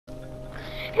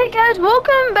Hey guys,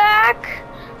 welcome back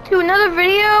to another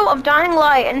video of Dying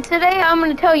Light, and today I'm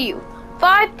going to tell you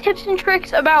 5 tips and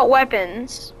tricks about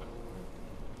weapons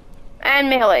and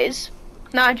melees,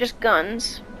 not just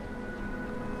guns.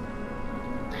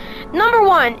 Number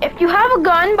 1, if you have a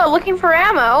gun but looking for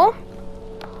ammo,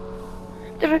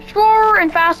 there's a sure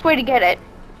and fast way to get it.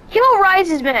 Kill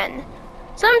Rais's men.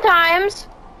 Sometimes,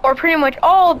 or pretty much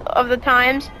all of the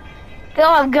times,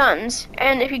 they'll have guns,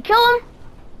 and if you kill them,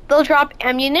 they'll drop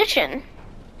ammunition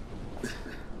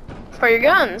for your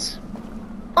guns.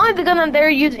 Only the gun that they're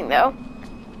using, though.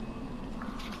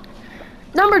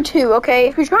 Number 2, okay,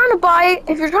 if you're trying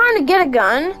to get a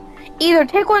gun, either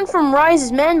take one from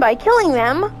Rais's men by killing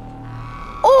them,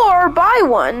 or buy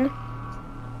one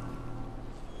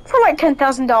for like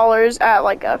 $10,000 at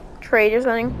like a trade or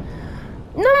something.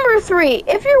 Number 3,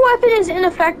 if your weapon is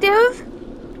ineffective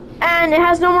and it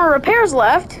has no more repairs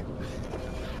left,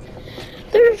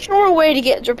 there's a sure way to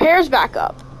get repairs back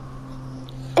up.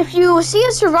 If you see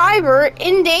a survivor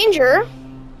in danger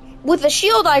with a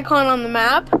shield icon on the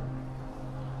map,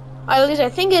 at least I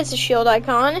think it's a shield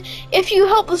icon, if you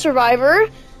help the survivor,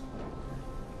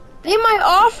 they might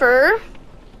offer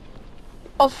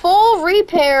a full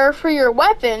repair for your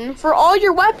weapon, for all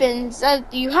your weapons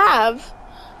that you have,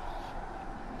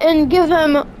 and give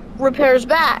them repairs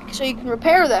back so you can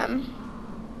repair them.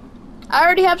 I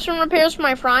already have some repairs for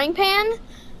my frying pan.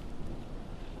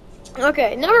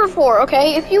 Okay, number 4,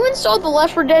 okay, if you install the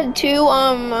Left 4 Dead 2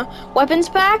 weapons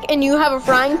pack and you have a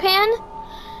frying pan,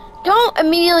 don't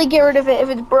immediately get rid of it if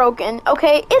it's broken,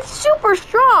 okay? It's super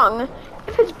strong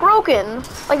if it's broken.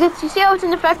 Like, you see how it's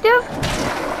ineffective?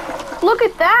 Look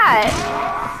at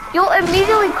that. You'll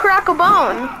immediately crack a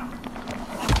bone.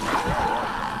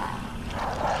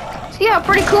 So yeah,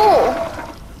 pretty cool.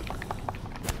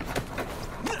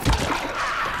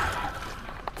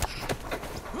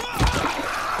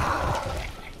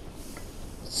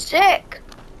 Sick.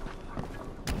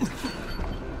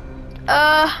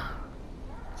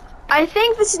 I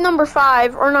think this is number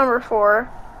 5 or number 4.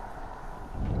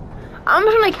 I'm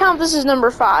just gonna count this as number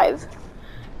 5.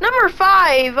 Number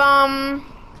 5,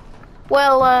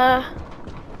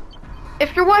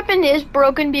 if your weapon is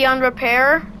broken beyond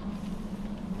repair,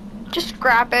 just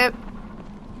scrap it.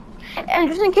 And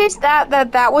just in case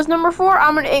that was number 4,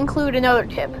 I'm gonna include another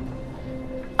tip.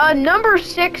 Number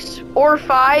 6 or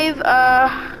 5,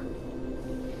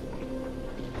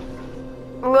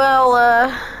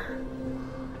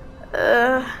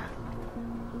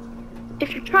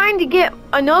 if you're trying to get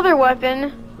another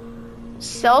weapon,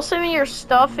 sell some of your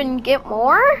stuff and get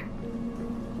more?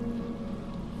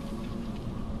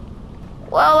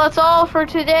 Well, that's all for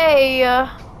today.